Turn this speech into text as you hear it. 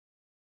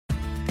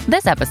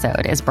This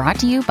episode is brought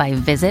to you by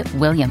Visit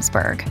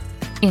Williamsburg.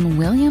 In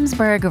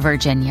Williamsburg,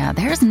 Virginia,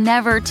 there's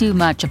never too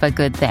much of a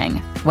good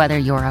thing. Whether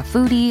you're a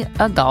foodie,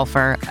 a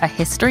golfer, a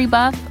history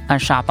buff, a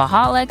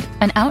shopaholic,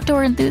 an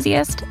outdoor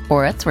enthusiast,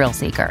 or a thrill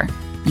seeker,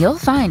 you'll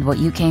find what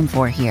you came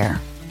for here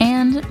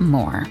and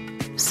more.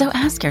 So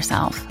ask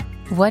yourself,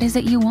 what is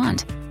it you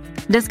want?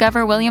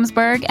 Discover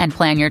Williamsburg and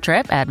plan your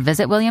trip at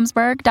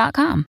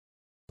visitwilliamsburg.com.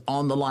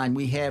 On the line,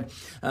 we have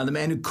the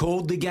man who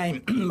called the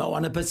game,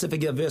 Moana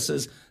Pasifika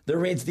versus the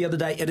Reds the other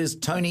day. It is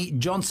Tony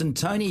Johnson.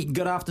 Tony,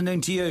 good afternoon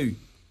to you.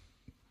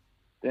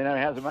 Dino,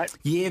 how's it, mate?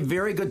 Yeah,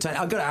 very good, Tony.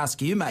 I've got to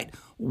ask you, mate,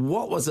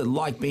 what was it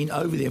like being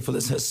over there for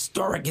this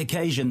historic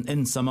occasion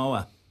in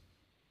Samoa?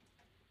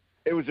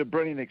 It was a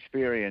brilliant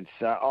experience.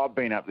 I've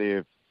been up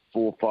there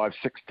 4, 5,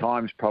 6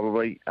 times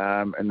probably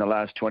in the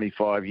last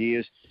 25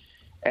 years.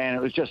 And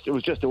it was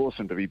just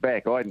awesome to be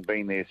back. I hadn't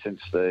been there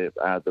since the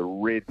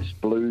Reds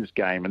Blues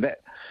game, and that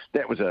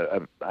was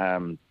a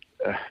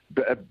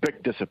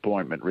big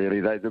disappointment. Really,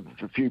 a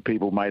few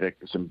people made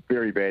some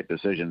very bad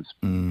decisions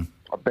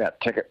about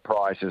ticket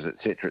prices,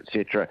 etc.,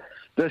 etc.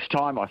 This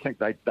time, I think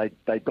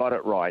they got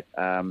it right.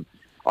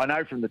 I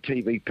know from the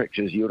TV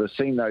pictures you would have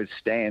seen those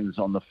stands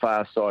on the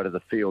far side of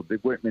the field. There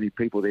weren't many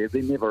people there.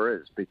 There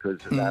never is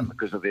because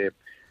of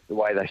the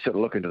way they sort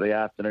of look into the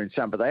afternoon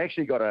sun. But they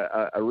actually got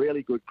a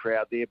really good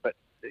crowd there. But,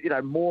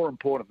 more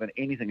important than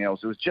anything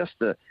else, it was just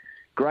the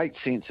great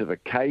sense of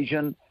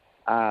occasion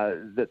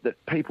that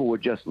people were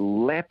just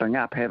lapping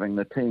up having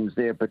the teams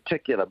there,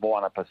 particular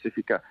Moana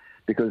Pasifika,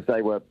 because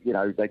they were,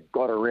 they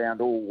got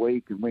around all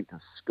week and went to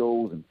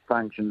schools and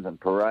functions and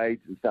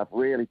parades and stuff,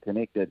 really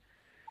connected.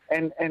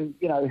 And in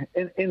the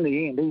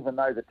end, even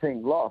though the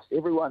team lost,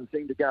 everyone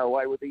seemed to go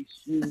away with these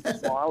huge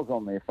smiles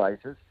on their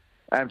faces.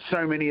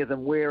 So many of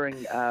them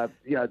wearing,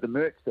 the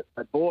merch that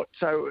they bought.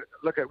 So,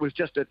 look, it was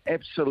just an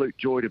absolute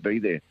joy to be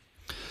there.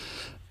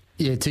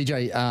 Yeah,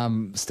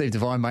 TJ, Steve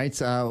Devine, mate.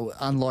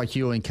 Unlike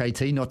you and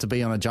KT, not to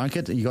be on a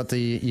junket, you got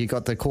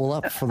the call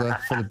up for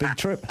the big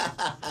trip.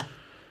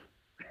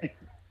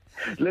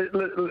 At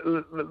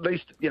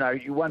least,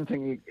 one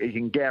thing you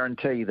can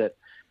guarantee that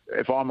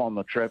if I'm on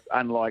the trip,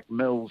 unlike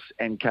Mills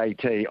and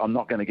KT, I'm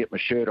not going to get my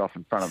shirt off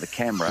in front of the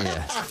camera.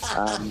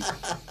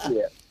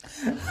 Yeah.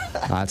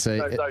 Those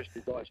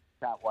two guys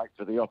can't wait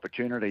for the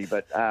opportunity.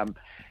 But and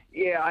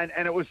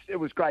it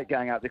was great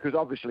going out there because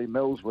obviously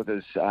Mills with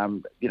his,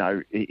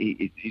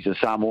 he's a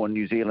Samoan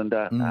New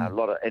Zealander,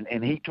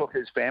 and he took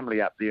his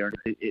family up there, and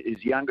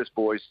his youngest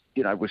boys,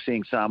 were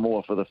seeing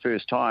Samoa for the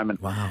first time. And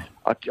wow.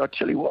 I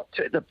tell you what,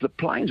 the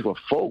planes were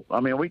full. I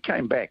mean, we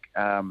came back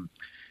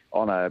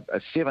on a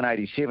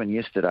 787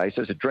 yesterday,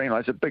 so it's a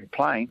Dreamliner. It's a big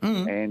plane,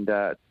 and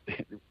I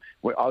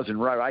was in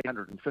row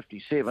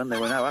 857. There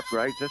were no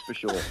upgrades, that's for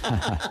sure.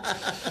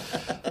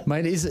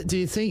 Mate, do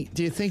you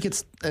think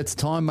it's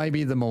time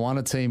maybe the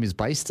Moana team is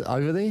based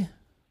over there?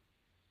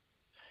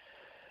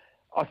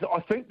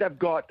 I think they've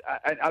got.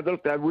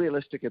 Look, they're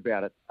realistic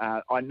about it.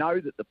 I know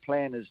that the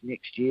plan is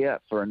next year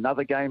for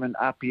another game in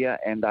Apia,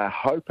 and they're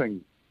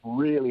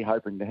really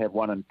hoping to have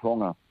one in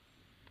Tonga.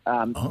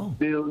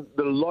 There's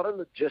a lot of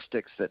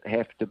logistics that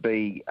have to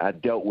be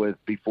dealt with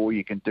before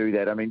you can do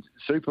that. I mean,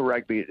 Super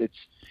Rugby,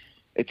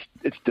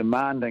 it's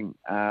demanding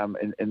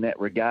in that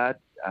regard.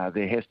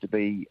 There has to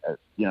be,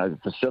 the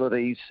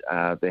facilities.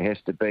 There has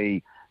to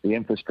be the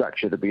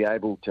infrastructure to be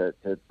able to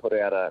put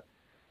out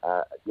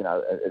an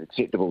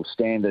acceptable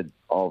standard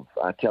of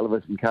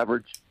television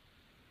coverage.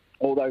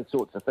 All those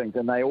sorts of things,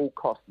 and they all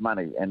cost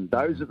money. And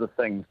those are the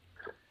things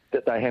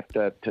that they have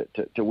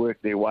to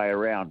work their way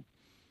around.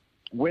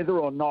 Whether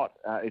or not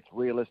it's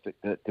realistic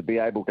to be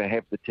able to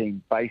have the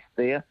team based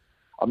there,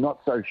 I'm not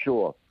so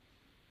sure.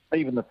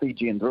 Even the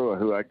Fijian Drua,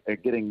 who are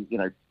getting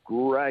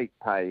great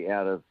pay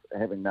out of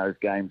having those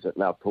games at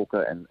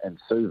Lautoka and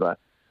Suva,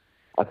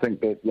 I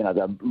think that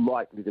they're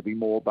likely to be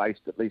more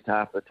based at least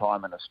half the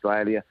time in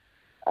Australia.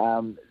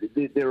 That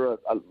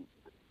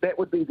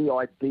would be the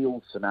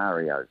ideal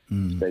scenario,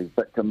 Steve.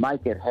 But to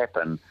make it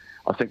happen,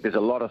 I think there's a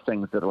lot of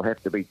things that will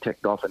have to be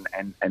ticked off,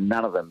 and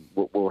none of them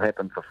will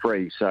happen for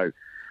free. So.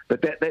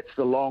 But that's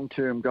the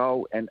long-term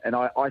goal, and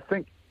I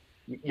think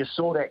you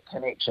saw that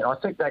connection. I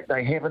think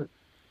they haven't,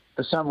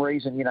 for some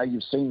reason,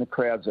 you've seen the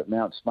crowds at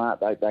Mount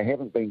Smart. They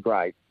haven't been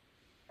great,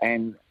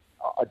 and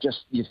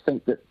you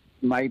think that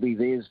maybe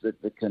there's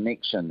the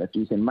connection. If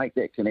you can make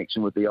that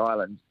connection with the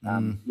islands,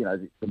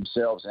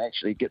 themselves, and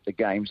actually get the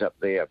games up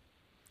there,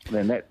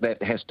 then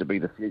that has to be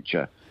the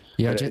future.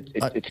 Yeah,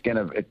 it's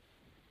going to.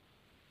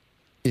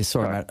 Yeah,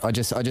 sorry, Matt. I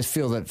just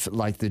feel that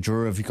like the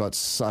Drua have got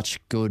such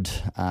good,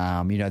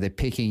 they're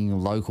picking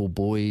local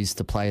boys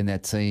to play in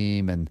that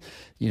team, and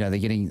they're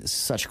getting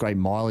such great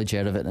mileage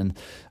out of it. And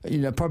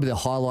probably the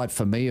highlight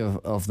for me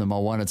of the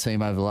Moana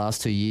team over the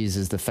last 2 years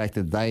is the fact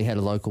that they had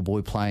a local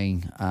boy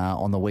playing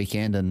on the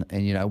weekend,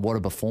 and what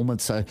a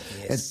performance. So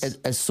yes.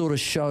 it sort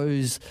of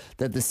shows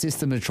that the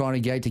system they're trying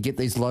to get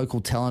these local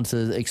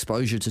talented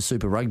exposure to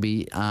Super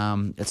Rugby,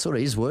 it sort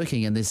of is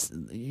working, and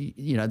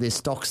there's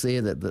stocks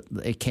there that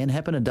it can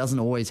happen. happen. It doesn't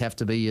always have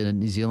to be a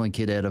New Zealand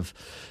kid out of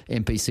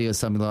NPC or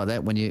something like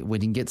that. When you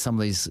can get some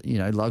of these,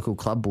 local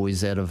club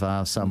boys out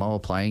of Samoa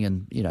playing,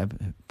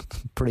 and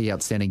pretty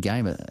outstanding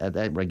game at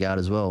that regard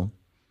as well.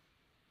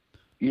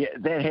 Yeah,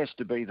 that has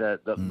to be the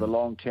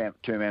long-term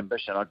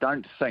ambition. I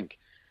don't think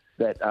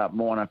that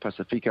Moana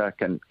Pasifika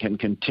can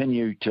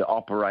continue to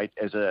operate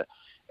as a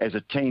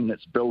team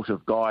that's built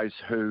of guys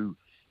who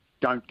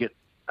don't get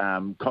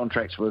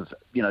contracts with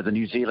the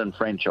New Zealand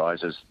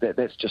franchises.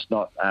 That's just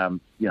not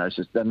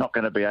they're not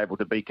going to be able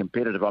to be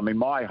competitive. I mean,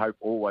 my hope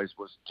always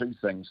was two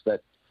things: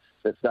 that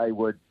they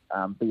would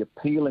be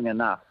appealing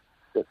enough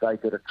that they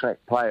could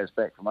attract players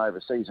back from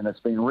overseas, and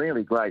it's been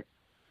really great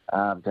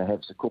to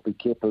have Sekope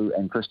Kepu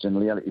and Christian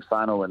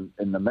Leali'ifano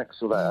in the mix.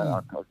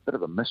 Although it's a bit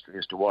of a mystery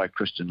as to why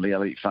Christian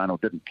Leali'ifano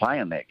didn't play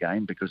in that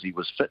game, because he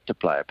was fit to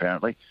play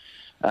apparently,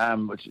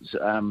 which is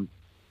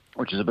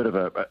a bit of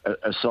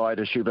a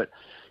side issue. But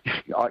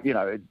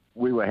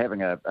we were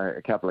having a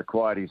couple of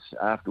quieties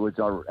afterwards,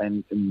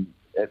 and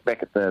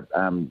back at the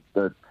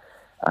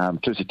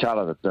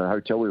Tusitala, the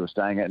hotel we were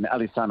staying at, and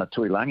Alisana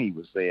Tuilangi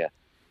was there.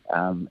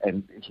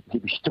 And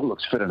he still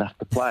looks fit enough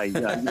to play. You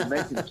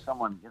imagine if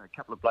someone, a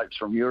couple of blokes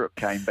from Europe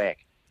came back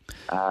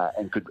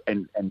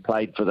and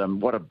played for them,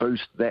 what a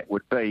boost that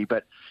would be.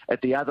 But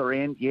at the other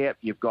end,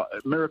 you've got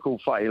Miracle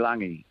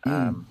Failangi.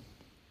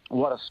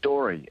 What a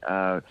story.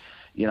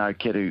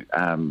 Kid who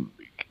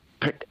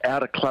picked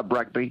out of club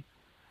rugby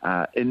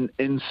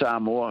in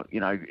Samoa.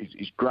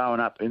 He's grown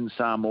up in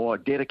Samoa,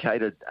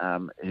 dedicated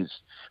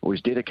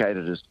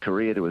his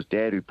career to his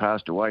dad, who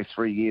passed away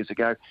 3 years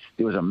ago.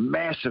 There was a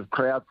massive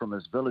crowd from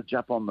his village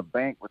up on the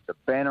bank with the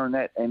banner and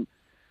that, and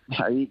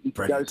he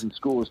goes and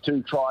scores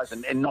 2 tries,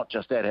 and not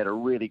just that, had a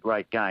really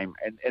great game.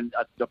 And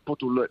the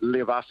Putu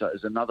Levasa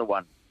is another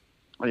one.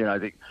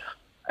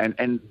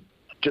 And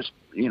just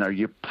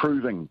you're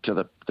proving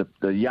to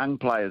the young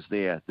players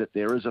there that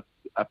there is a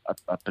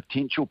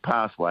potential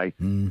pathway.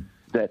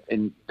 That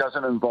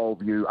doesn't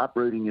involve you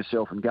uprooting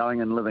yourself and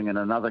going and living in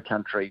another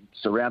country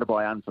surrounded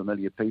by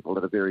unfamiliar people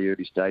at a very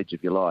early stage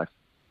of your life.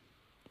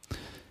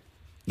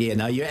 Yeah,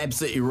 no, you're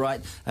absolutely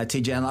right,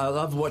 TJ. And I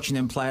love watching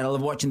them play. I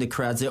love watching the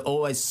crowds. They're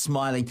always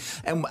smiling.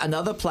 And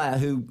another player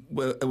who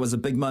it was a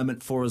big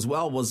moment for as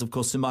well was, of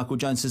course, Sir Michael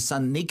Jones'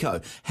 son,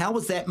 Nico. How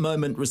was that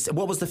moment?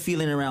 What was the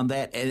feeling around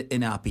that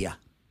in Apia?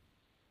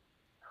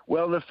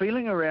 Well, the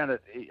feeling around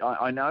it,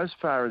 I know as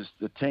far as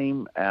the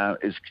team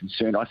is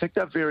concerned, I think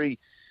they're very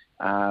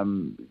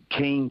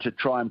keen to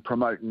try and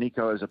promote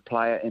Nico as a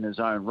player in his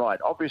own right.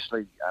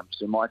 Obviously,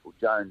 Sir Michael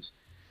Jones,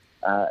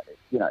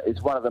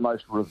 is one of the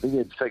most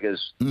revered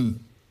figures,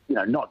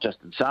 not just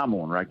in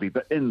Samoan rugby,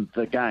 but in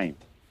the game.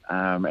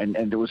 And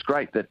it was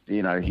great that, he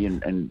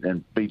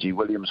and B.G.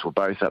 Williams were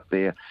both up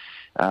there.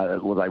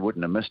 Well, they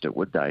wouldn't have missed it,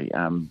 would they?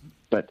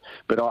 But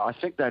I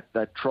think that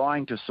they're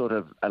trying to sort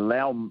of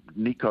allow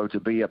Nico to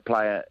be a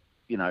player,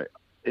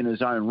 in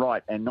his own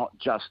right, and not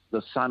just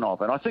the son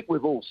of. And I think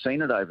we've all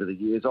seen it over the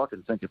years. I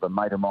can think of a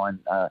mate of mine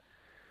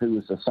who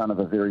was the son of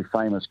a very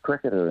famous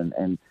cricketer,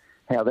 and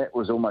how that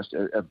was almost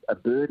a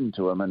burden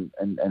to him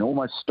and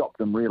almost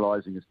stopped him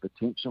realising his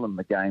potential in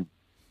the game.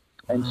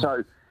 And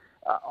so,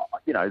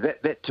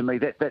 that to me,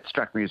 that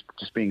struck me as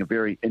just being a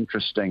very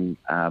interesting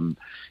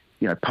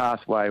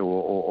pathway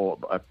or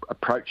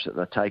approach that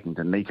they're taking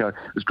to Nico. It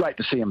was great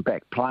to see him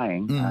back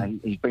playing.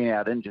 He's been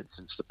out injured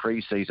since the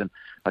pre-season.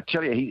 I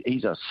tell you,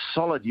 he's a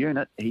solid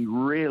unit. He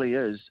really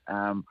is.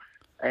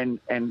 And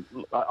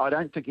I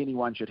don't think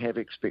anyone should have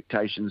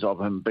expectations of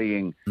him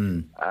being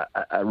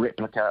a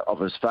replica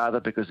of his father,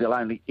 because there'll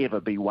only ever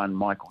be one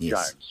Michael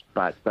Jones.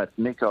 But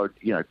Nico,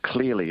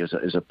 clearly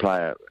is a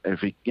player.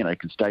 If he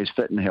can stay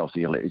fit and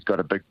healthy, he's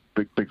got a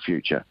big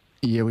future.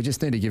 Yeah, we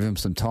just need to give him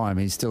some time.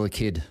 He's still a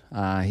kid.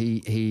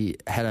 He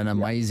had an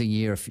amazing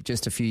year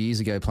just a few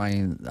years ago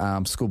playing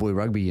schoolboy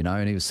rugby,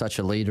 and he was such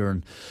a leader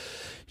and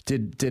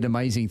did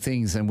amazing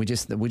things. And we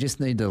just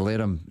need to let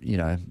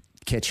him,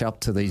 catch up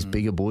to these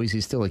bigger boys.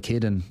 He's still a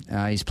kid, and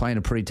he's playing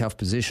a pretty tough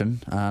position.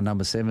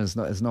 Number 7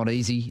 is not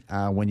easy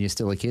when you're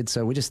still a kid.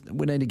 So we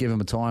need to give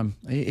him a time.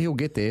 He'll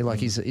get there. Like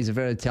he's a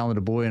very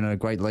talented boy and a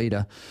great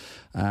leader.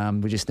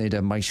 We just need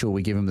to make sure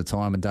we give him the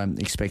time and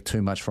don't expect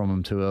too much from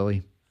him too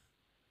early.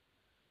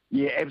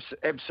 Yeah,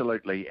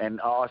 absolutely.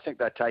 And I think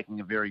they're taking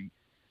a very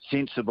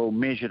sensible,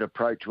 measured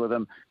approach with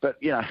him. But,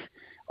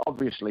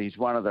 obviously he's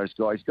one of those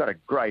guys. He's got a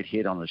great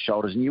head on his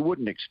shoulders, and you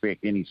wouldn't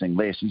expect anything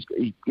less.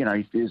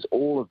 There's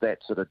all of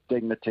that sort of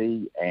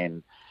dignity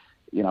and,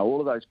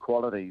 all of those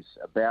qualities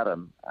about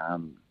him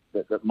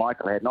that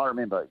Michael had. And I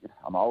remember,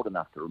 I'm old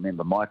enough to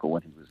remember Michael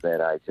when he was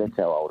that age. That's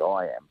how old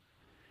I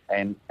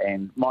am.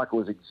 And Michael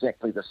was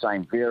exactly the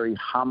same, very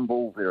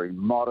humble, very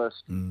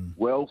modest,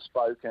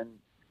 well-spoken.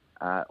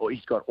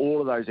 He's got all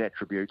of those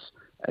attributes.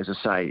 As I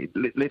say,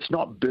 let's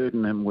not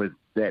burden him with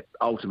that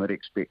ultimate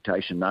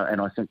expectation,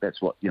 and I think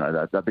that's what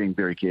they're being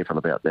very careful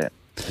about that.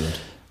 Good.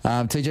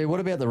 TJ, what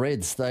about the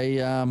Reds?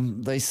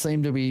 They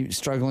seem to be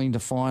struggling to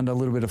find a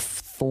little bit of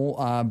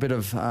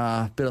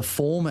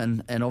form,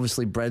 and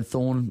obviously Brad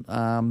Thorne.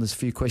 There's a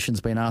few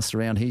questions being asked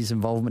around his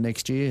involvement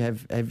next year.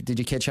 Did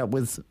you catch up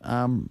with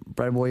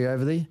Brad while you're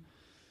over there?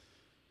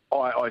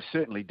 I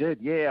certainly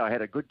did. Yeah, I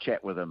had a good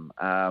chat with him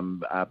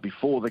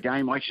before the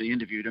game. I actually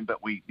interviewed him,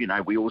 but we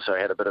also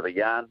had a bit of a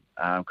yarn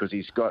because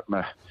he's got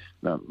my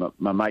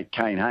mate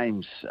Kane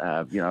Hames.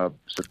 Done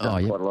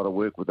quite a lot of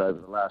work with over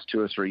the last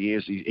 2 or 3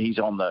 years. He's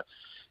on the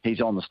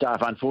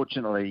staff.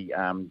 Unfortunately,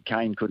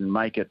 Kane couldn't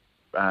make it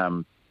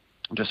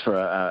just for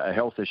a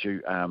health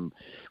issue,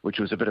 which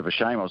was a bit of a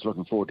shame. I was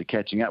looking forward to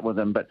catching up with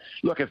him. But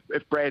look, if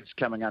Brad's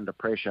coming under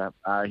pressure,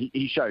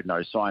 he showed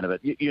no sign of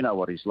it. You know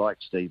what he's like,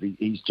 Steve.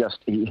 He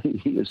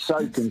is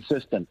so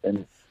consistent,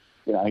 and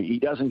he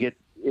doesn't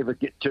ever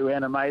get too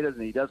animated,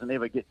 and he doesn't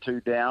ever get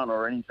too down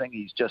or anything.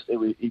 He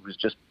was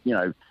just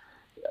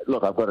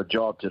look, I've got a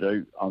job to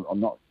do.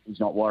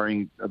 He's not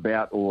worrying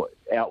about or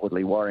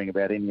outwardly worrying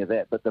about any of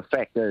that. But the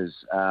fact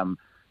is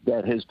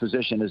that his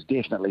position is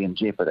definitely in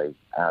jeopardy.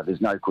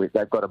 There's no question.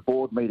 They've got a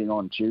board meeting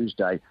on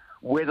Tuesday.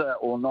 Whether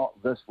or not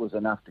this was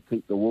enough to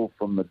keep the wolf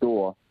from the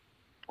door,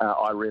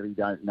 I really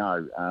don't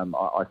know.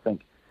 I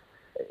think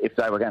if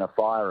they were going to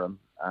fire him,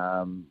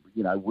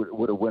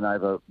 would a win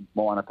over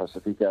Moana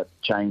Pasifika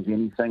change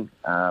anything?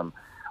 I'm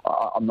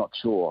not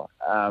sure.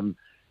 How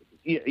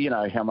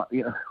much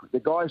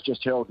the guy's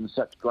just held in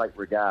such great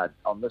regard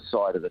on this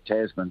side of the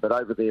Tasman, but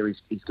over there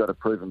he's got to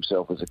prove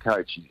himself as a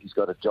coach. He's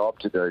got a job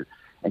to do.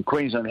 And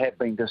Queensland have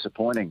been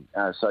disappointing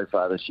so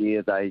far this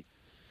year. They're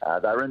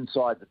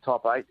inside the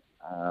top 8,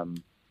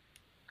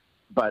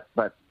 but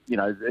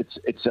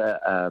it's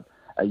a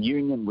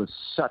union with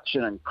such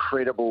an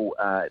incredible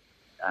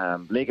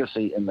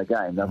legacy in the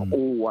game. They've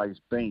always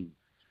been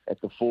at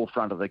the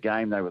forefront of the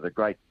game. They were the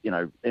great,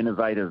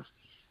 innovative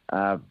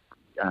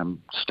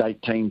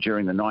state team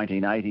during the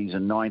 1980s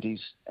and 90s,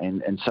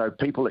 and so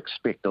people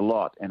expect a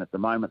lot. And at the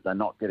moment, they're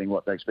not getting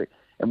what they expect.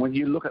 And when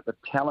you look at the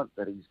talent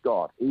that he's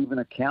got, even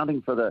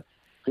accounting for the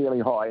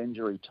fairly high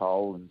injury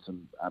toll and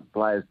some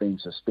players being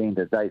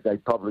suspended, they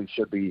probably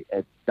should be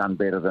done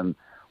better than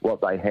what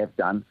they have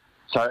done.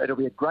 So it'll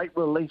be a great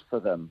relief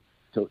for them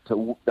to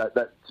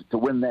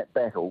win that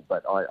battle.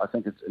 But I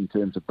think it's in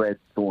terms of Brad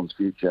Thorne's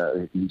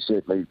future, he's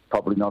certainly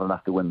probably not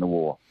enough to win the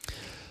war.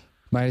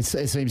 Mate,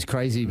 it seems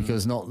crazy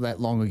because not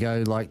that long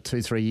ago, like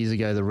 2-3 years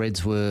ago, the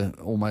Reds were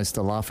almost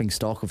a laughing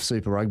stock of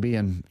Super Rugby,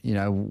 and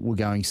we're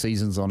going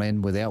seasons on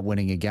end without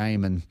winning a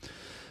game. And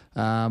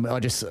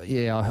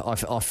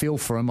I feel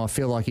for him. I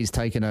feel like he's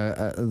taken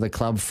the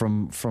club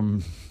from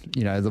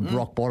the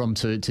rock bottom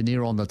to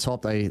near on the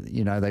top. They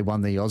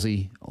won the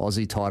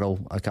Aussie title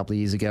a couple of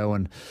years ago,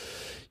 and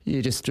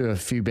just through a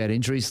few bad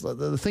injuries.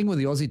 The thing with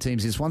the Aussie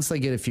teams is once they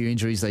get a few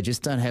injuries, they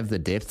just don't have the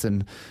depth.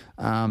 And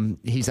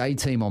his A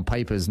team on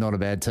paper is not a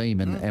bad team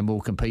and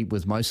will compete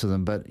with most of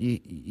them. But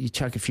you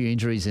chuck a few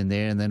injuries in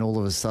there, and then all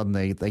of a sudden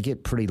they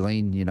get pretty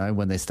lean,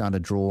 when they're starting to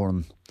draw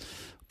on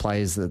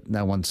players that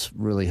no one's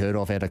really heard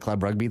of out of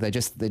club rugby. They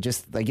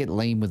get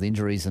lean with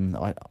injuries, and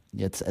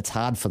it's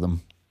hard for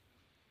them.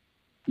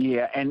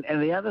 Yeah, and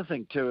the other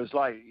thing too is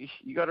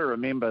you got to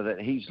remember that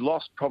he's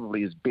lost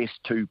probably his best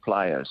 2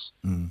 players,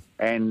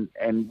 and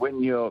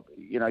when you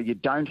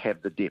don't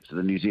have the depth of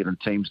the New Zealand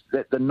teams,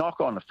 that the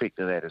knock-on effect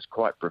of that is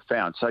quite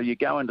profound. So you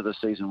go into the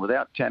season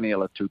without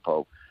Taniela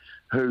Tupou,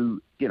 who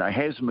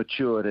has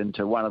matured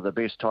into one of the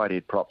best tight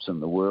head props in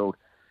the world,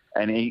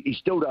 and he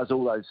still does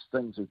all those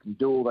things. He can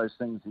do all those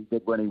things he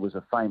did when he was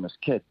a famous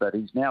kid, but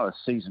he's now a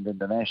seasoned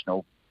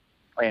international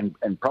and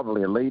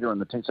probably a leader in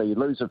the team. So you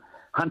lose him.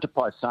 Hunter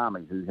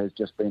Paisami, who has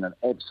just been an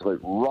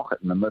absolute rocket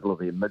in the middle of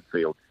their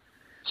midfield.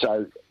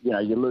 So,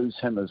 you lose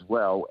him as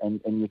well, and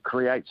you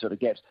create sort of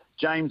gaps.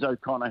 James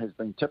O'Connor has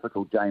been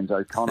typical James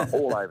O'Connor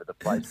all over the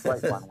place.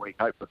 Great one week,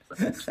 hope for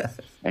the next.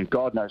 And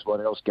God knows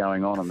what else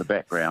going on in the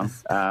background.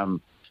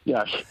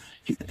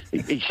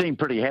 He seemed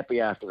pretty happy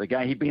after the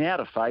game. He'd been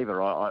out of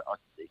favour,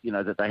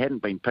 that they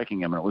hadn't been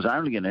picking him, and it was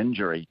only an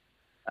injury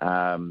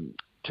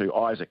to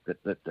Isaac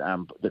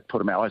that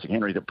put him out, Isaac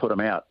Henry, that put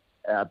him out,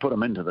 put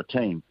him into the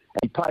team.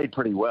 He played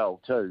pretty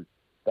well too,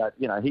 but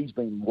he's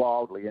been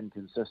wildly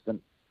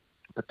inconsistent.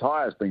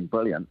 Pataya's been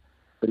brilliant,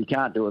 but he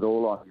can't do it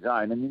all on his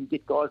own. And then you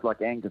get guys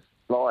like Angus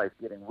Blythe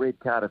getting red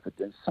carded for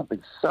doing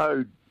something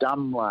so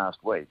dumb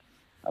last week.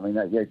 I mean,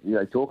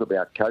 they talk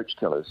about coach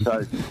killers.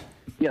 So,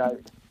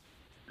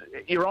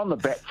 you're on the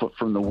back foot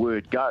from the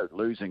word go,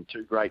 losing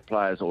 2 great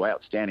players or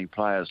outstanding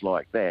players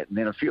like that, and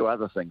then a few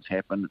other things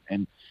happen,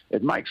 and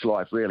it makes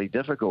life really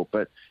difficult.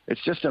 But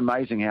it's just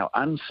amazing how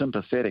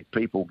unsympathetic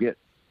people get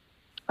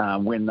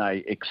when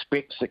they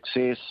expect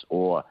success,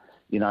 or,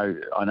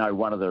 I know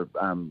one of the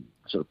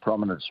sort of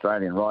prominent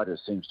Australian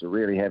writers seems to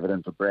really have it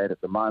in for Brad at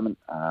the moment.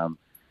 I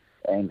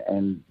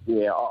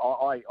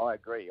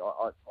agree.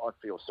 I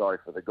feel sorry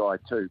for the guy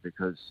too,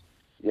 because,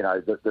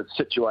 the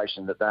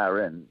situation that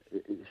they're in,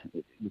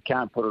 you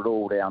can't put it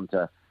all down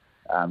to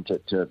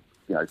the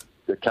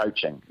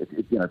coaching.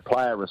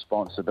 Player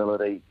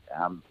responsibility,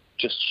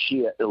 just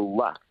sheer ill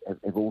luck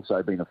have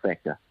also been a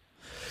factor.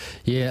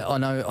 Yeah, I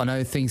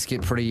know things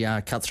get pretty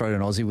cutthroat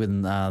in Aussie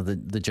when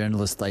the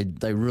journalists,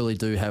 they really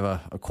do have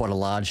a quite a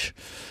large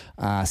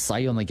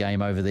say on the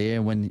game over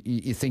there. When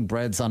you think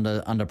Brad's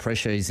under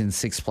pressure, he's in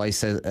sixth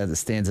place as it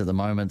stands at the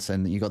moment,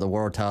 and you got the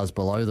Waratahs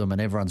below them,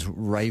 and everyone's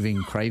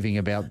craving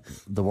about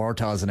the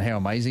Waratahs and how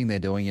amazing they're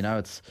doing. You know,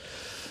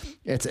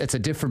 it's a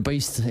different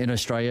beast in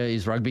Australia,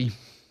 is rugby.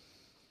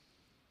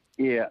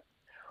 Yeah.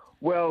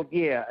 Well,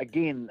 yeah,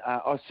 again,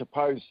 I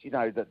suppose,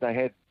 that they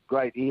had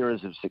great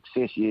eras of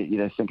success.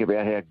 You think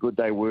about how good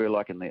they were,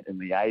 like in the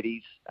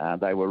 80s.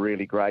 They were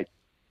really great.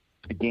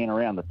 Again,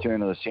 around the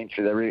turn of the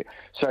century,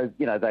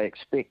 they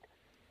expect.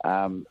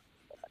 And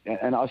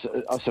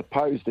I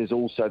suppose there's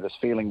also this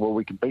feeling, well,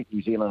 we can beat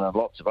New Zealand in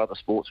lots of other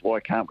sports. Why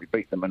can't we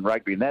beat them in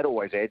rugby? And that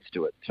always adds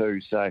to it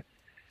too. So,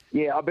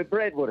 yeah, but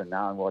Brad would have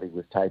known what he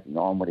was taking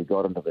on when he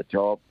got into the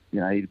job.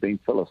 He'd been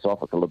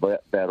philosophical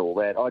about all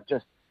that.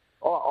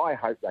 I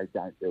hope they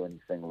don't do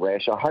anything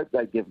rash. I hope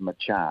they give them a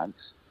chance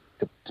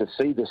to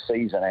see the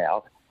season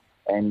out,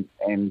 and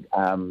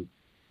they'll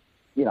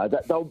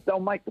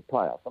make the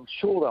playoffs. I'm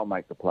sure they'll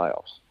make the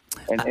playoffs,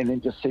 and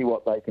then just see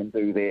what they can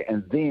do there,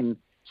 and then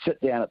sit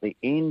down at the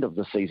end of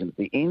the season, at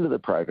the end of the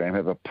program,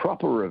 have a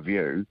proper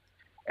review,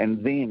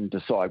 and then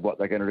decide what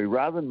they're going to do,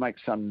 rather than make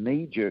some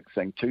knee-jerk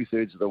thing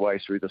 2/3 of the way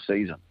through the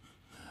season.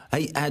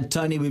 Hey,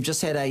 Tony, we've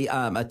just had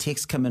a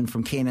text come in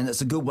from Ken, and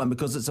it's a good one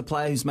because it's a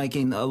player who's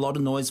making a lot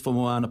of noise for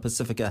Moana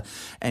Pasifika.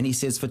 And he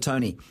says, for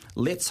Tony,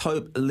 let's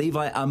hope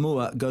Levi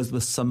Amua goes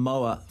with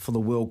Samoa for the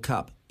World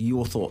Cup.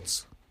 Your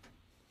thoughts?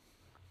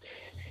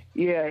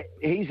 Yeah,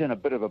 he's in a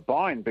bit of a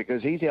bind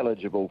because he's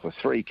eligible for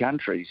 3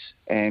 countries,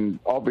 and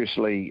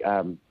obviously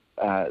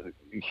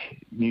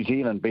New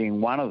Zealand being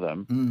one of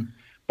them.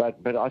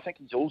 But I think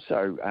he's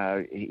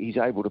also he's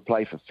able to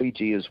play for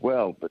Fiji as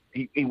well. But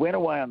he went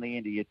away on the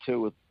end of year 2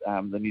 with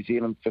the New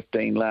Zealand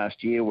 15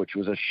 last year, which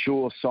was a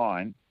sure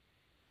sign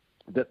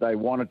that they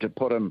wanted to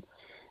put him,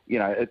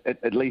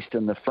 at least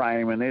in the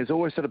frame. And there's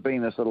always sort of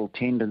been this little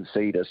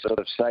tendency to sort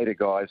of say to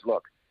guys,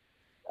 look,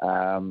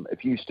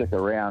 if you stick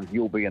around,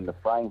 you'll be in the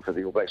frame for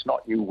the All Blacks.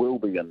 Not you will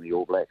be in the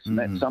All Blacks. And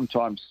that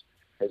sometimes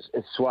has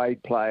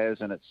swayed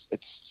players, and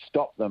it's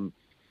stopped them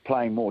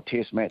playing more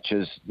test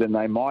matches than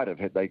they might have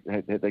had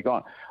they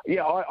gone.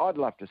 Yeah, I'd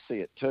love to see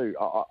it too.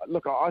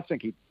 I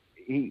think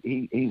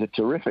he's a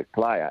terrific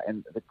player,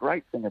 and the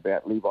great thing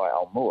about Levi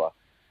Almua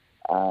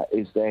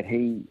is that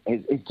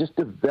he's just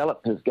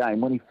developed his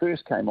game. When he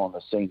first came on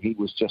the scene, he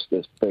was just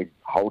this big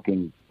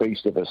hulking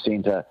beast of a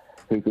centre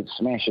who could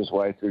smash his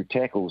way through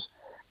tackles.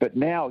 But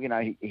now,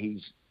 he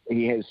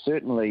has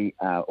certainly,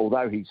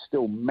 although he's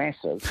still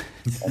massive,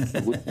 and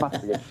it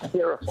must be a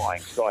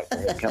terrifying sight to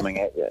have coming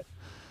at you.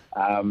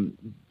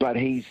 But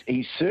he's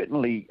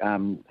certainly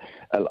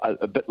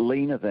a bit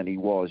leaner than he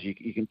was.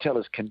 You can tell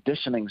his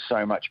conditioning's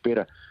so much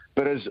better.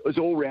 But his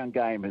all-round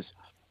game, his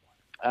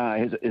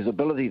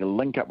ability to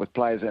link up with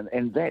players,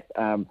 and that,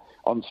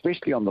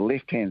 especially on the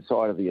left-hand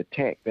side of the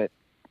attack, that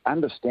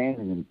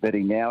understanding that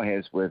he now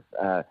has with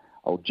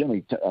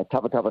Jimmy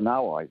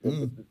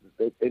Tavatavanawai,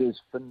 it is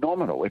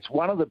phenomenal. It's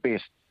one of the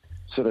best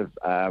sort of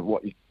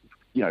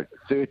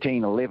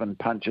 13, 11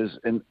 punches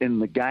in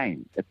the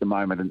game at the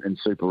moment in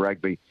Super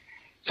Rugby.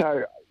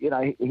 So,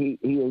 he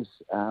is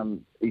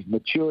he's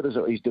matured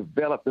he's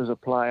developed as a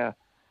player,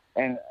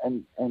 and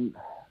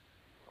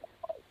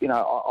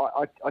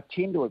I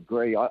tend to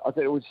agree. I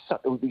think it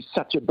would be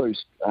such a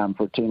boost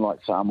for a team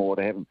like Samoa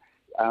to have him.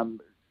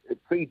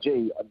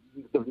 Fiji,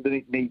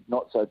 the need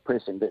not so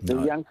pressing.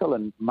 The young fella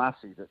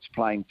Masi that's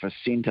playing for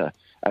centre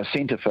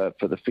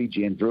for the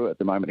Fijian Drua at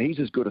the moment, he's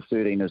as good a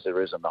 13 as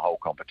there is in the whole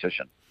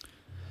competition.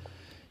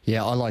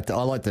 Yeah, I like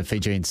the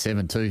Fijian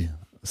 7 too.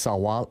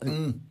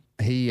 Sawal.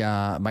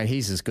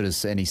 He's as good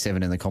as any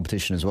 7 in the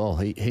competition as well.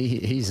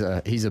 He's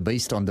a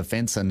beast on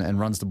defence and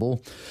runs the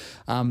ball.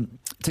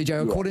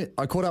 TJ,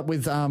 I caught up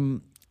with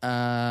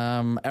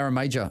Aaron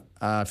Major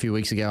a few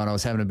weeks ago, and I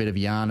was having a bit of a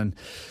yarn, and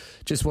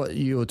just what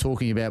you were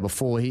talking about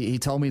before, he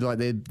told me like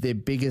their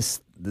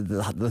biggest,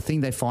 the thing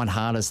they find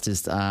hardest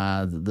is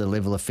the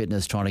level of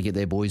fitness, trying to get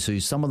their boys who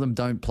some of them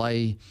don't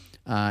play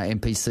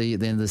NPC at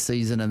the end of the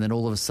season, and then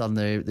all of a sudden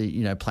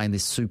they're playing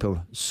this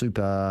super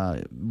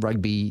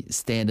rugby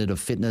standard of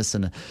fitness,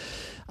 and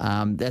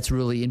that's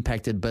really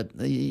impacted. But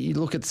you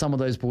look at some of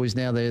those boys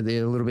now; they're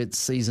a little bit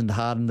seasoned,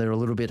 hardened. They're a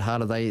little bit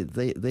harder.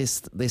 They're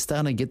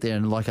starting to get there,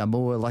 and like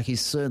Amua, like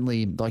he's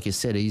certainly, like you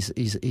said,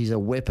 he's a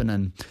weapon,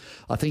 and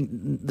I think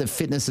the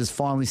fitness is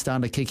finally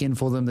starting to kick in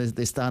for them.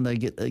 They're starting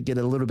to get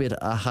a little bit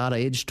a harder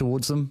edge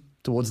towards them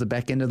towards the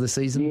back end of the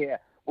season. Yeah,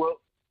 well,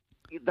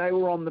 they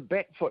were on the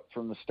back foot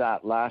from the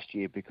start last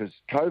year because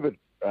COVID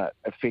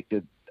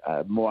affected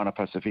Moana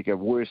Pasifika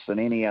worse than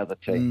any other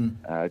team.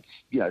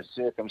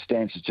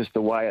 Circumstances, just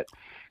the way it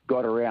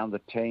got around the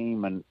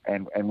team and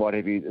what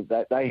have you.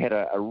 They had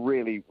a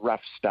really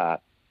rough start.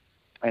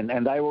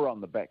 And they were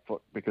on the back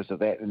foot because of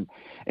that. And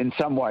in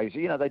some ways,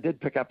 they did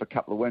pick up a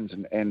couple of wins.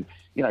 And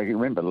you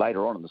remember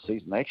later on in the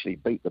season, they actually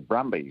beat the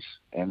Brumbies.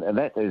 And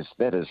that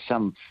is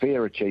some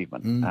fair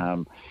achievement.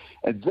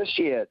 And this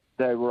year,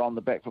 they were on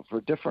the back foot for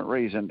a different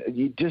reason.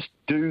 You just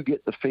do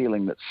get the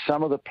feeling that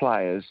some of the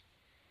players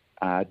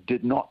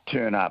did not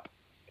turn up,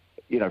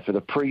 for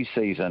the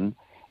pre-season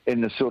in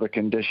the sort of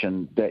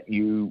condition that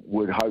you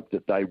would hope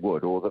that they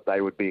would, or that they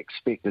would be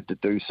expected to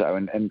do so.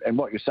 And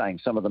what you're saying,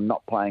 some of them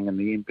not playing in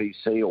the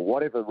NPC or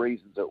whatever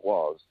reasons it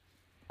was.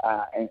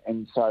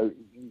 And so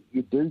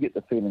you do get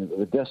the feeling that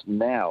they're just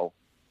now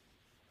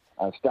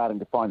starting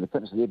to find the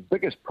fitness. Their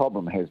biggest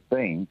problem has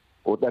been,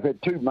 or they've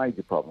had two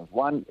major problems.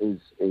 One is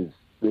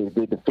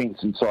their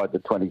defence inside the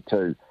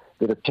 22.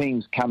 That if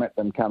teams come at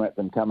them,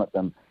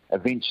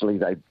 eventually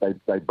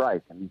they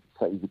break. And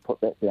so you put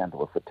that down to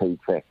a fatigue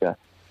factor.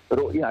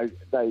 But,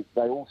 they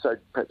also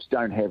perhaps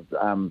don't have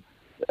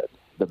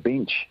the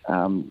bench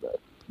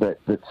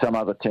that some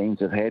other teams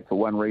have had for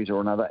one reason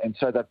or another. And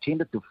so they've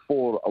tended to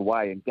fall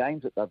away in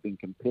games that they've been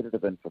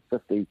competitive in for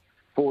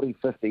 40,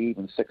 50,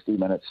 even 60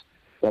 minutes.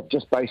 They've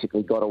just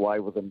basically got away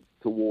with them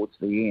towards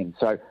the end.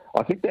 So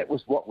I think that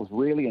was what was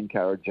really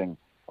encouraging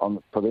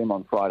for them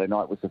on Friday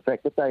night, was the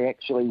fact that they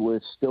actually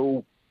were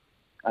still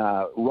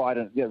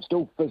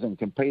still fizzing,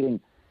 competing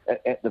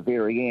at the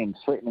very end,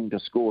 threatening to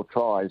score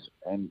tries.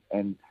 And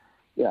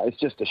it's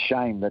just a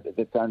shame that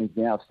it's only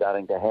now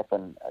starting to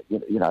happen,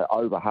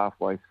 over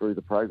halfway through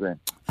the program.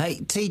 Hey,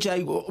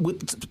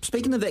 TJ,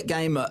 speaking of that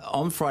game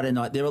on Friday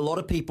night, there are a lot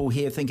of people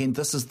here thinking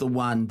this is the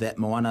one that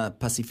Moana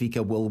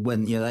Pasifika will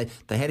win.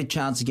 They had a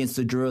chance against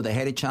the Drua, they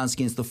had a chance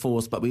against the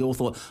Force, but we all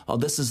thought,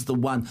 this is the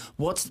one.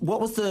 What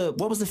was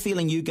the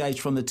feeling you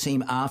gauged from the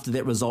team after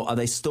that result?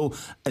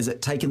 Is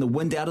it taking the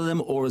wind out of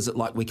them, or is it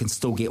like we can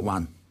still get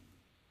one?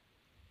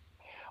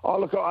 Oh,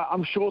 look,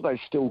 I'm sure they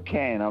still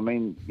can. I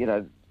mean,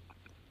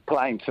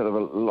 playing sort of a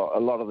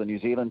lot of the New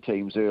Zealand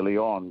teams early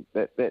on,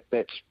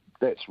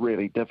 that's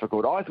really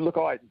difficult. I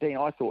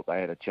thought they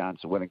had a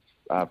chance of winning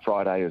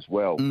Friday as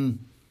well.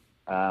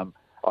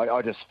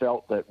 I just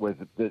felt that with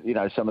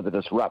some of the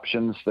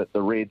disruptions that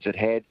the Reds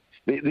had,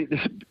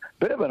 there's a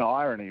bit of an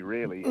irony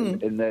really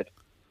in that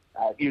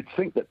you'd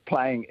think that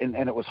playing and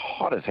it was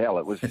hot as hell.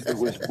 It was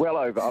well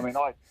over. I mean,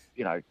 I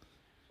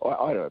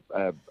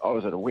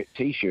was at a wet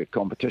T-shirt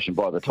competition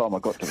by the time I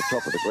got to the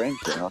top of the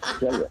grandstand, I can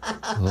tell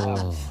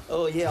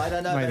you. I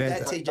don't know about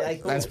that,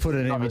 TJ. That's put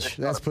an image.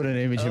 That's put an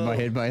image in my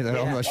head, mate. That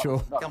I'm not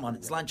sure. Come on,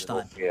 it's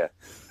lunchtime. Yeah.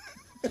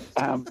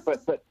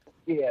 But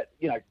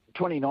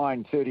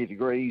 29, 30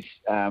 degrees,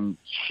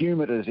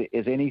 humid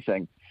as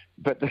anything.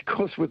 But of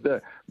course, with the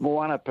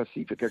Moana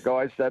Pasifika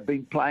guys, they've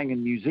been playing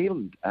in New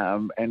Zealand,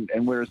 and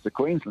whereas the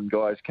Queensland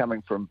guys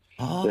coming from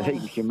the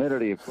heat and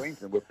humidity of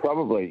Queensland were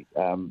probably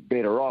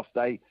better off.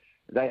 They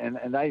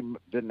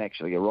didn't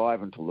actually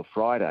arrive until the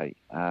Friday.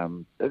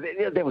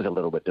 That was a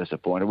little bit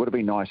disappointing. It would have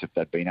been nice if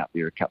they'd been up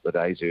there a couple of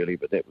days early,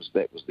 but that was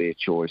their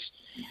choice.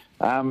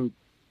 I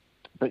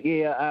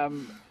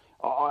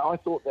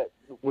thought that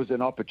was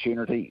an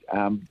opportunity,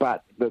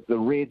 but the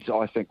Reds,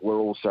 I think, were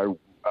also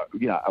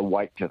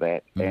awake to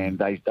that, and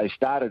they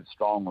started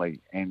strongly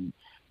and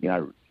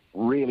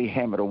really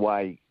hammered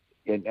away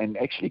and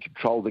actually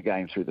controlled the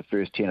game through the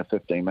first 10 or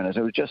 15 minutes.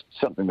 It was just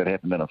something that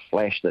happened in a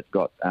flash that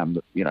got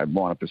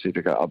Moana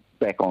Pasifika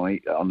back on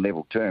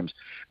level terms.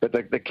 But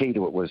the key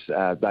to it was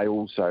they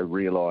also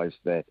realised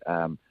that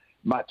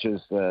much as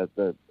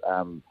the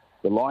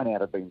line out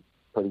had been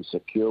pretty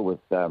secure with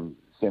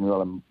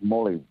Samuel and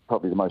Morley,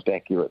 probably the most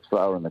accurate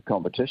thrower in the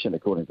competition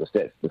according to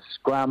stats, the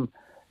scrum.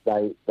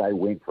 They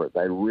went for it.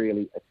 They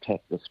really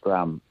attacked the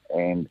scrum,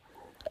 and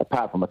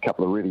apart from a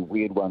couple of really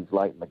weird ones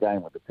late in the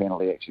game where the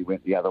penalty actually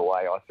went the other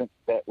way, I think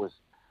that was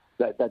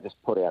they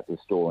just put out their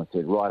stall and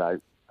said,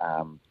 righto,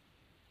 I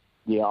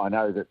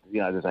know that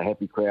there's a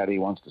happy crowd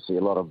here wants to see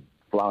a lot of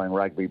flowing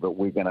rugby, but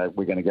we're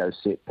gonna go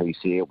set piece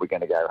here. We're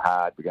going to go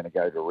hard. We're going to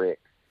go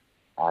direct.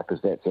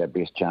 Because that's our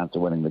best chance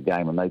of winning the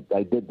game, and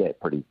they did that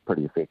pretty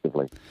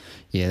effectively.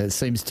 Yeah, it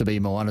seems to be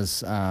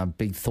Moana's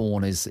big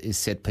thorn is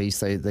set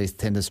piece. They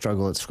tend to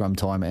struggle at scrum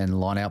time and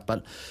line out,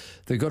 but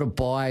they've got a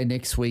bye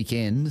next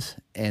weekend,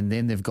 and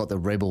then they've got the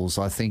Rebels.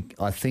 I think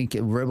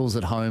Rebels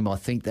at home. I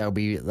think they'll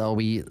be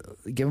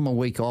give them a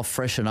week off,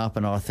 freshen up,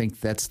 and I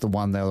think that's the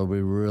one they'll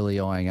be really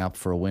eyeing up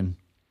for a win.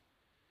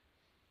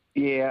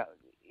 Yeah.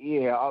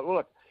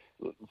 Look,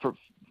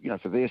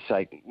 for their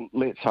sake,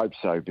 let's hope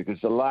so, because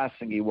the last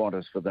thing you want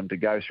is for them to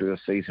go through a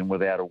season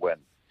without a win.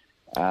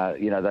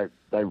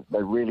 They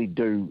really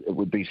do. It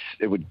would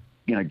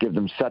give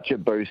them such a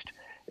boost.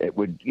 It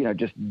would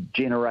just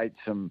generate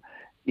some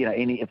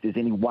if there's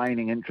any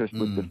waning interest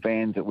with the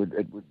fans, it would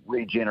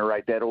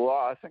regenerate that. Or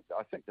I think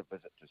the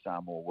visit to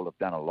Samoa will have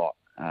done a lot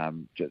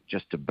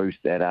just to boost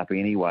that up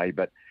anyway.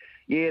 But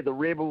the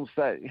Rebels,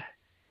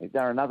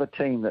 they're another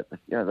team that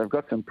they've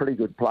got some pretty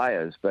good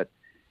players, but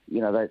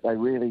they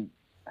really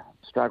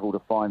struggle to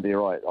find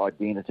their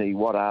identity.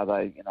 What are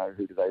they?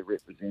 Who do they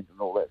represent,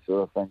 and all that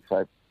sort of thing.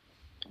 So,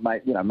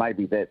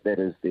 maybe that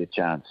is their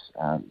chance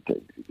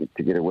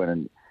to get a win.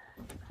 And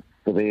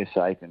for their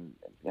sake, and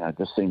it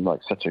just seemed like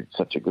such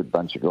a good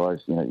bunch of guys.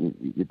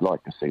 You'd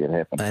like to see it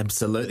happen.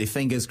 Absolutely,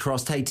 fingers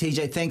crossed. Hey,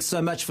 TJ, thanks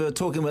so much for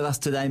talking with us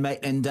today, mate,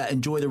 and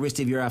enjoy the rest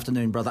of your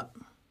afternoon, brother.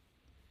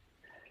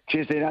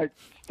 Cheers, Dino.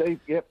 Steve.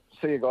 Yep.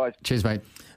 See you guys. Cheers, mate.